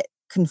that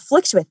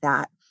conflict with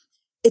that,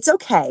 it's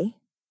okay.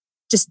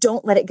 Just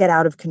don't let it get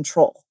out of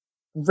control.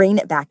 Rein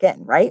it back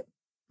in, right?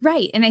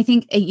 Right. And I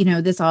think, you know,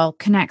 this all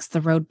connects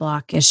the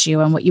roadblock issue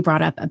and what you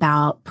brought up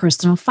about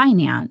personal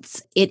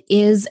finance. It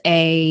is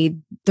the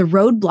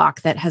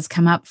roadblock that has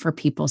come up for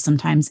people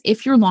sometimes.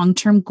 If your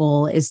long-term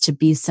goal is to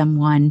be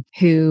someone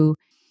who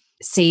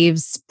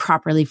saves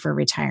properly for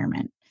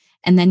retirement,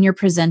 and then you're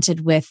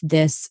presented with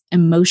this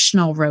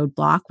emotional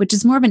roadblock, which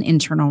is more of an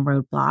internal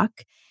roadblock,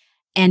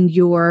 and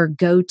your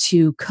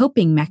go-to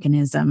coping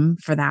mechanism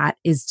for that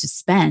is to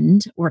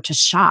spend or to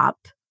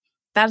shop,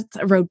 that's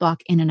a roadblock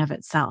in and of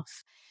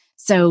itself.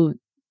 So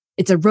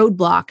it's a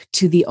roadblock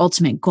to the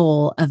ultimate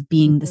goal of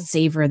being the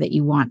saver that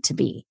you want to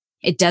be.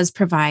 It does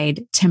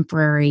provide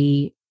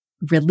temporary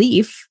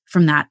relief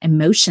from that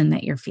emotion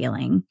that you're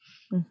feeling.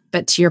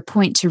 But to your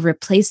point, to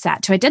replace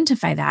that, to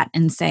identify that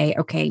and say,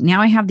 okay,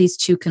 now I have these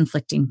two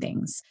conflicting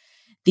things.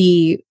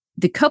 The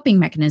coping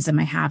mechanism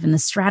I have and the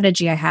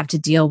strategy I have to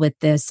deal with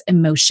this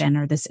emotion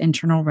or this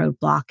internal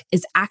roadblock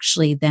is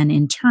actually then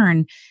in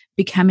turn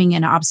becoming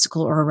an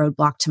obstacle or a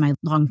roadblock to my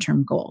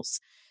long-term goals.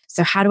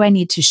 So how do I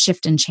need to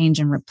shift and change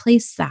and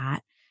replace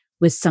that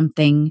with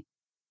something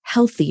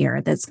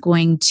healthier that's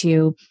going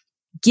to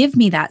give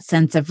me that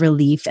sense of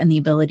relief and the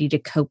ability to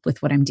cope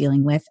with what I'm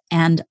dealing with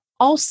and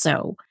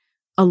also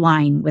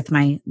align with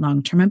my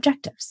long-term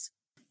objectives.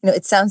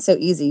 It sounds so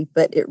easy,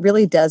 but it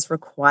really does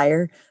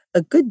require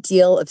a good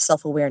deal of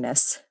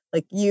self-awareness.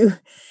 Like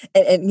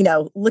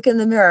look in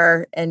the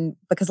mirror, and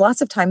because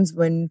lots of times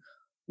when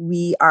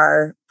we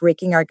are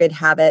breaking our good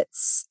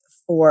habits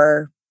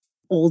for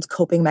old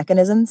coping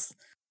mechanisms,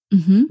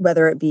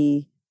 whether it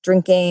be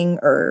drinking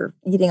or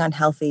eating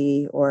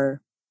unhealthy,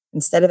 or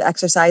instead of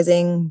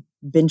exercising,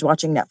 binge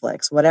watching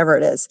Netflix, whatever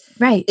it is.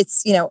 Right.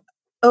 It's,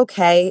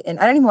 okay. And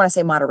I don't even want to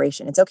say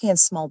moderation. It's okay in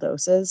small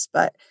doses,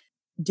 but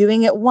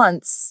doing it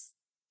once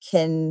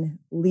can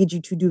lead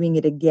you to doing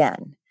it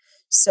again.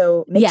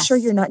 So make sure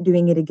you're not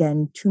doing it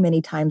again too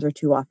many times or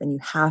too often. You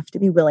have to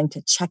be willing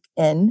to check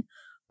in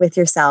with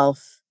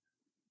yourself,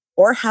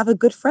 or have a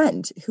good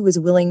friend who is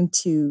willing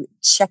to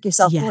check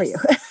yourself for you.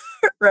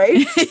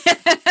 Right?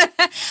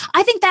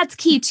 I think that's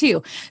key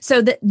too.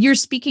 So that you're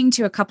speaking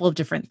to a couple of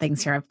different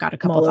things here. I've got a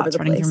couple of thoughts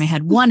running through my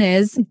head. One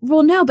is,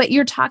 but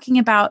you're talking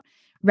about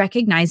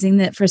recognizing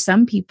that for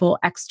some people,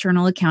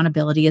 external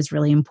accountability is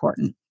really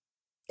important.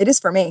 It is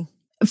for me.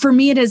 For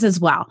me, it is as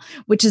well,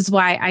 which is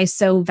why I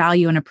so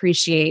value and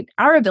appreciate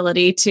our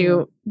ability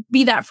to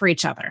be that for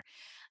each other.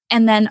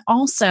 And then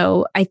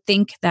also, I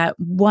think that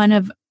one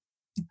of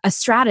a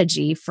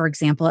strategy, for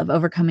example, of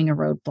overcoming a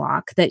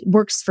roadblock that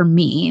works for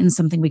me and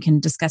something we can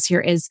discuss here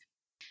is,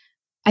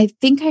 I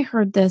think I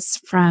heard this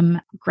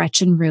from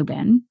Gretchen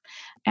Rubin.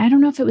 I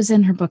don't know if it was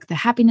in her book, The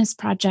Happiness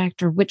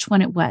Project, or which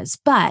one it was,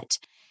 but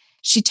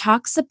she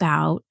talks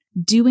about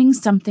doing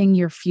something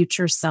your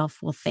future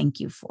self will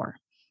thank you for.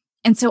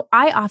 And so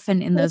I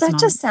often in those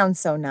moments, just sounds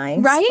so nice.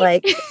 Right?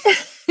 Like,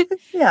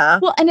 yeah.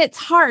 Well, and it's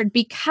hard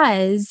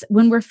because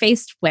when we're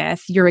faced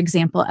with your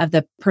example of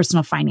the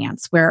personal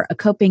finance, where a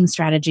coping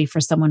strategy for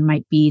someone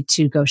might be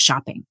to go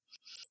shopping.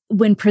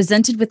 When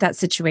presented with that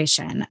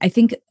situation, I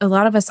think a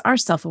lot of us are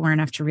self-aware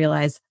enough to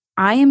realize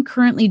I am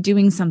currently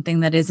doing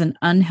something that is an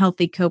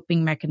unhealthy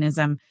coping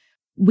mechanism.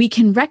 We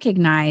can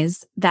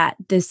recognize that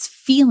this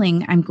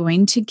feeling I'm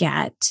going to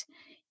get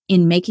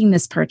in making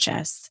this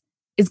purchase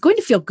is going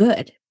to feel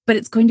good, but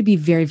it's going to be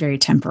very, very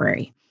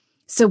temporary.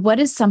 So what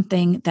is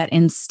something that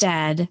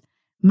instead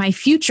my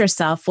future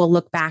self will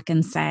look back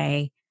and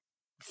say,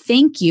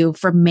 thank you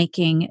for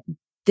making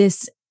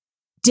this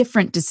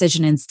different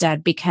decision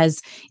instead,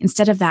 because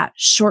instead of that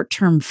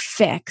short-term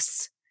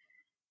fix,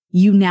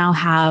 you now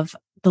have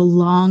the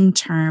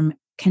long-term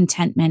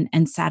contentment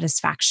and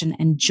satisfaction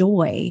and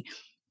joy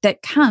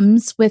that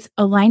comes with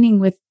aligning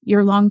with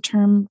your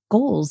long-term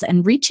goals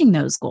and reaching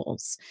those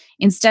goals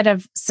instead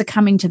of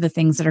succumbing to the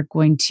things that are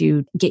going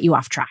to get you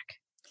off track.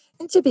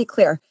 And to be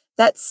clear,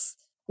 that's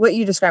what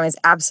you describe as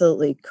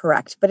absolutely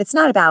correct, but it's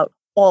not about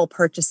all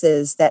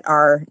purchases that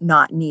are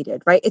not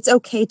needed, right? It's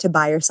okay to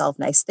buy yourself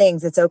nice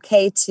things. It's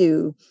okay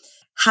to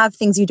have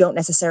things you don't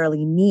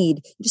necessarily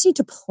need. You just need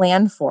to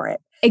plan for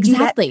it.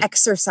 Exactly. Do that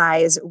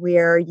exercise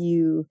where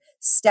you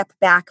step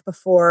back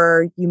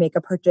before you make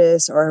a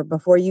purchase or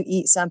before you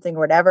eat something or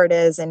whatever it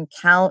is and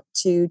count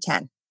to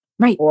 10.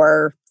 Right.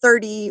 Or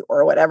 30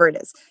 or whatever it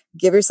is.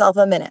 Give yourself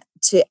a minute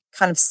to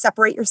kind of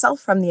separate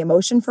yourself from the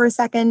emotion for a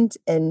second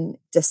and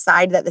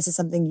decide that this is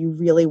something you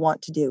really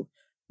want to do.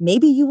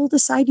 Maybe you will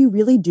decide you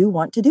really do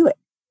want to do it.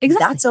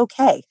 Exactly. That's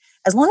okay.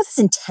 As long as it's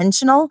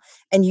intentional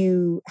and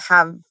you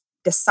have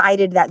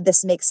decided that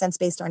this makes sense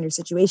based on your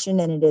situation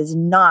and it is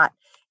not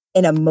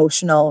an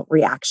emotional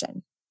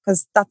reaction.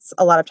 Because that's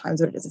a lot of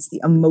times what it is. It's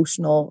the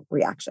emotional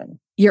reaction.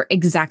 You're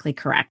exactly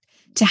correct.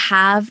 To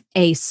have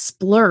a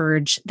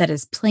splurge that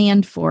is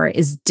planned for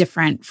is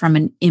different from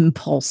an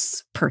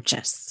impulse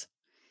purchase.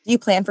 Do you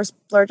plan for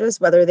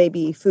splurges, whether they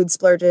be food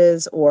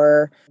splurges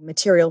or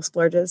material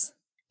splurges?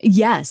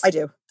 Yes. I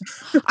do.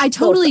 I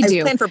totally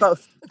do. I plan for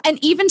both.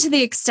 And even to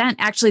the extent,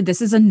 actually,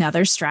 this is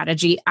another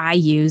strategy I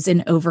use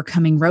in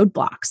overcoming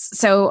roadblocks.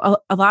 So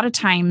a lot of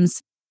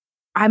times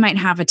I might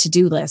have a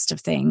to-do list of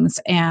things,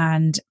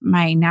 and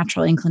my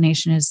natural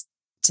inclination is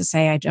to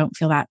say I don't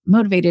feel that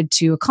motivated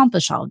to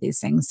accomplish all of these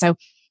things. So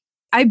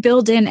I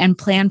build in and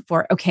plan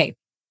for, okay,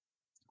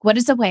 what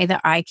is a way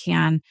that I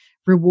can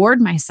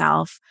reward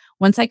myself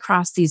once I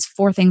cross these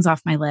 4 things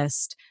off my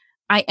list?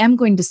 I am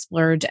going to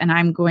splurge and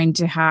I'm going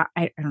to have,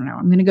 I don't know,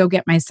 I'm going to go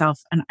get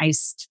myself an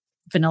iced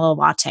vanilla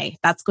latte.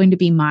 That's going to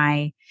be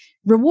my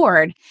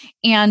reward.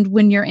 And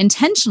when you're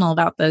intentional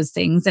about those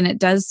things, and it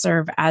does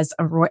serve as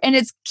a reward, and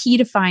it's key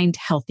to find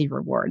healthy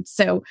rewards.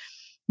 So,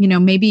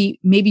 maybe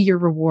your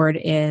reward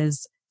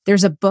is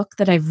there's a book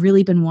that I've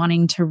really been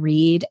wanting to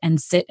read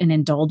and sit and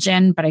indulge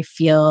in, but I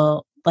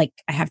feel like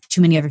I have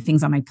too many other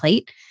things on my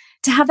plate.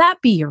 To have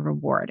that be your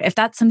reward, if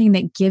that's something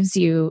that gives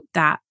you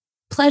that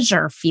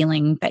pleasure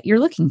feeling that you're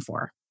looking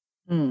for.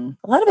 A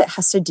lot of it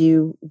has to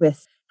do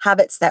with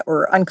habits that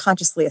were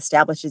unconsciously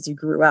established as you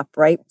grew up,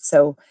 right?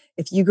 So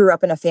if you grew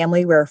up in a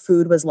family where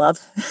food was love,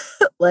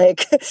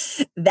 like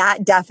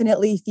that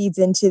definitely feeds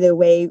into the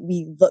way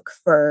we look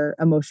for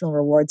emotional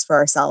rewards for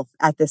ourselves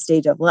at this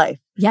stage of life.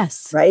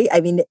 Yes. Right?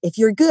 I mean, if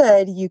you're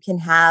good, you can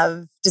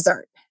have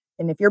dessert.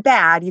 And if you're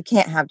bad, you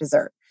can't have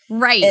dessert.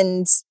 Right.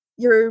 And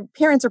your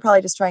parents are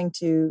probably just trying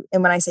to,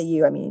 and when I say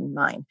you, I mean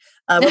mine,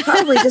 we're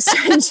probably just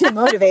trying to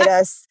motivate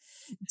us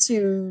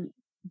to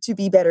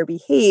be better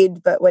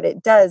behaved. But what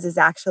it does is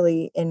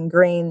actually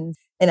ingrain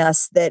in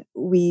us that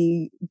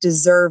we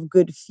deserve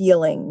good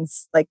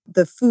feelings. Like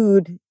the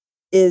food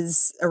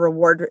is a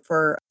reward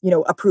for,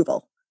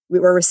 approval. We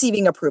were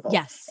receiving approval.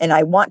 Yes. And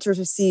I want to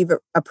receive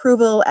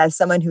approval as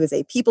someone who is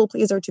a people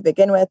pleaser to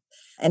begin with.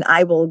 And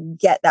I will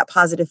get that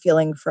positive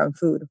feeling from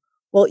food.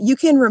 Well, you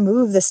can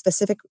remove the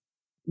specific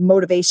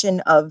motivation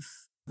of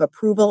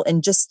approval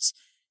and just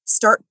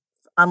start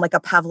on like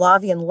a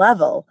Pavlovian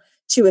level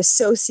to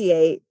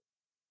associate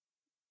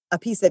a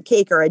piece of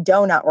cake or a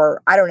donut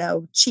or, I don't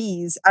know,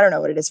 cheese. I don't know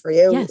what it is for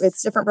you. Yes.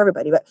 It's different for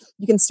everybody, but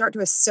you can start to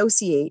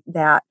associate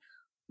that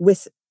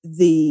with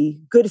the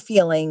good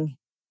feeling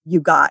you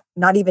got,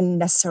 not even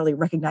necessarily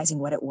recognizing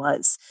what it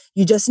was.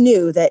 You just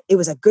knew that it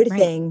was a good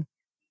thing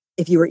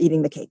if you were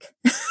eating the cake,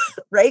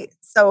 right?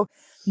 So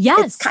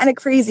it's kind of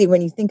crazy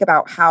when you think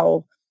about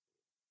how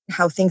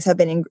things have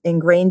been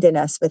ingrained in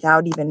us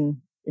without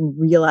even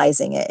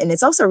realizing it. And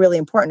it's also really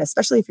important,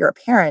 especially if you're a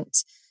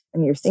parent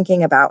and you're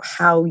thinking about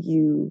how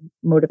you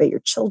motivate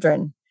your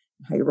children,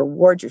 how you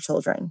reward your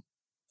children.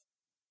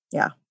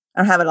 Yeah.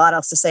 I don't have a lot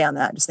else to say on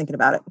that. Just thinking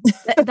about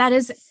it. That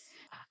is,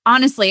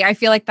 honestly, I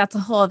feel like that's a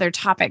whole other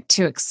topic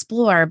to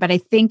explore. But I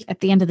think at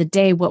the end of the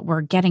day, what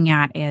we're getting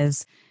at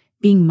is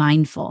being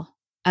mindful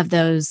of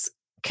those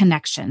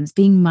connections,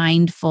 being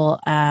mindful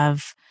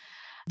of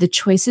the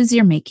choices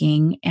you're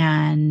making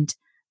and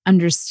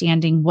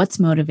understanding what's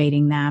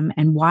motivating them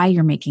and why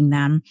you're making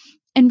them,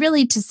 and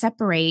really to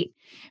separate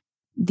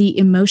the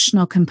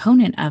emotional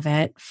component of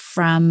it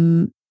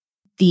from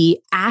the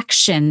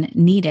action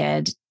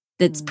needed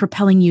that's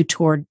propelling you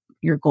toward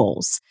your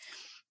goals.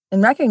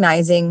 And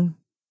recognizing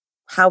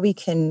how we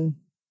can,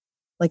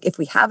 like if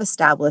we have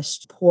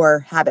established poor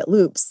habit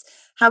loops,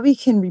 how we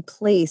can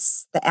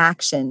replace the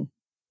action.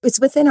 It's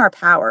within our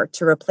power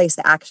to replace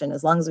the action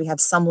as long as we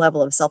have some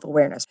level of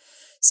self-awareness.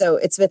 So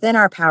it's within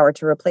our power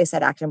to replace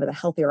that action with a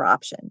healthier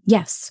option.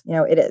 Yes.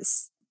 It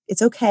is.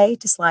 It's okay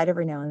to slide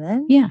every now and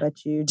then, yeah.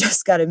 But you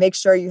just got to make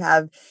sure you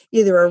have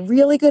either a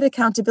really good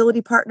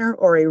accountability partner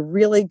or a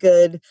really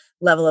good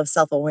level of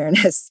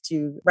self-awareness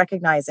to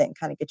recognize it and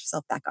kind of get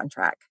yourself back on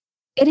track.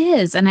 It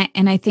is. And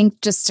I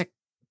think just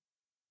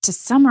to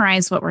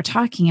summarize what we're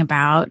talking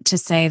about, to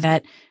say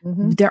that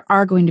there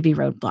are going to be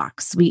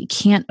roadblocks. We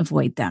can't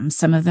avoid them.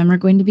 Some of them are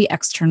going to be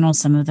external.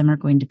 Some of them are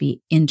going to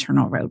be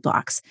internal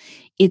roadblocks.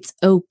 It's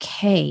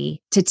okay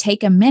to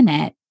take a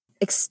minute,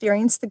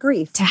 experience the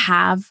grief, to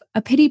have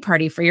a pity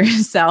party for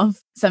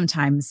yourself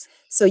sometimes.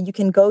 So you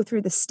can go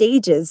through the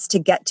stages to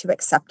get to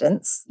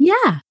acceptance.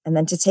 Yeah. And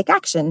then to take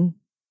action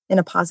in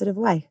a positive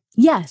way.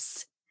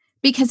 Yes.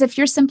 Because if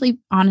you're simply,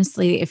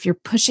 honestly, if you're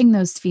pushing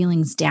those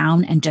feelings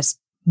down and just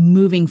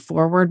moving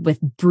forward with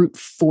brute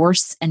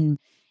force and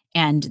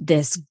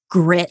this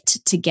grit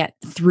to get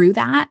through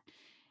that,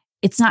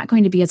 it's not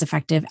going to be as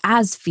effective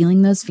as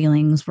feeling those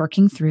feelings,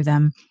 working through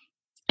them,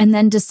 and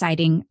then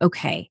deciding,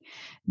 okay,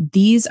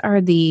 these are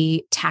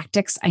the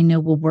tactics I know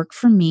will work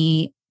for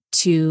me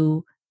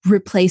to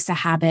replace a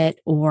habit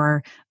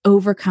or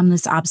overcome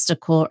this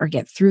obstacle or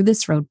get through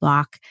this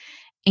roadblock.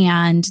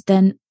 And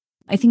then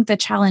I think the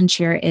challenge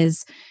here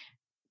is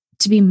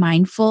to be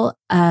mindful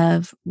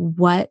of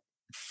what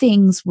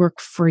things work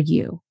for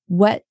you.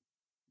 What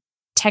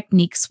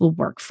techniques will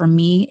work for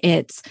me?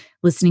 It's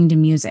listening to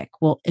music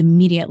will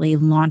immediately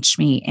launch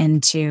me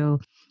into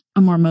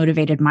a more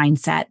motivated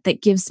mindset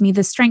that gives me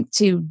the strength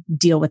to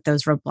deal with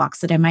those roadblocks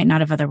that I might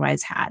not have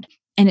otherwise had.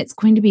 And it's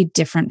going to be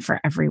different for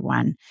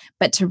everyone.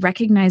 But to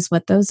recognize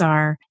what those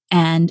are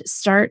and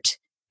start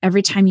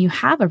every time you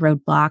have a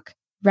roadblock,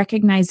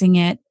 recognizing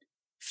it,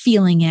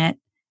 feeling it,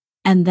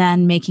 and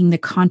then making the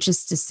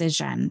conscious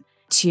decision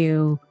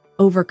to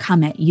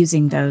overcome it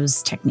using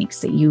those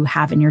techniques that you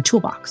have in your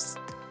toolbox.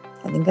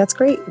 I think that's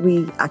great.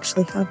 We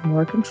actually have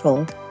more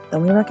control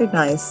than we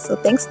recognize. So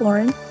thanks,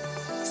 Lauren.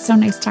 So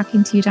nice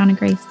talking to you, Donna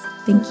Grace.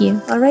 Thank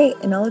you. All right.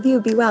 And all of you,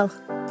 be well.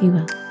 Be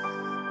well.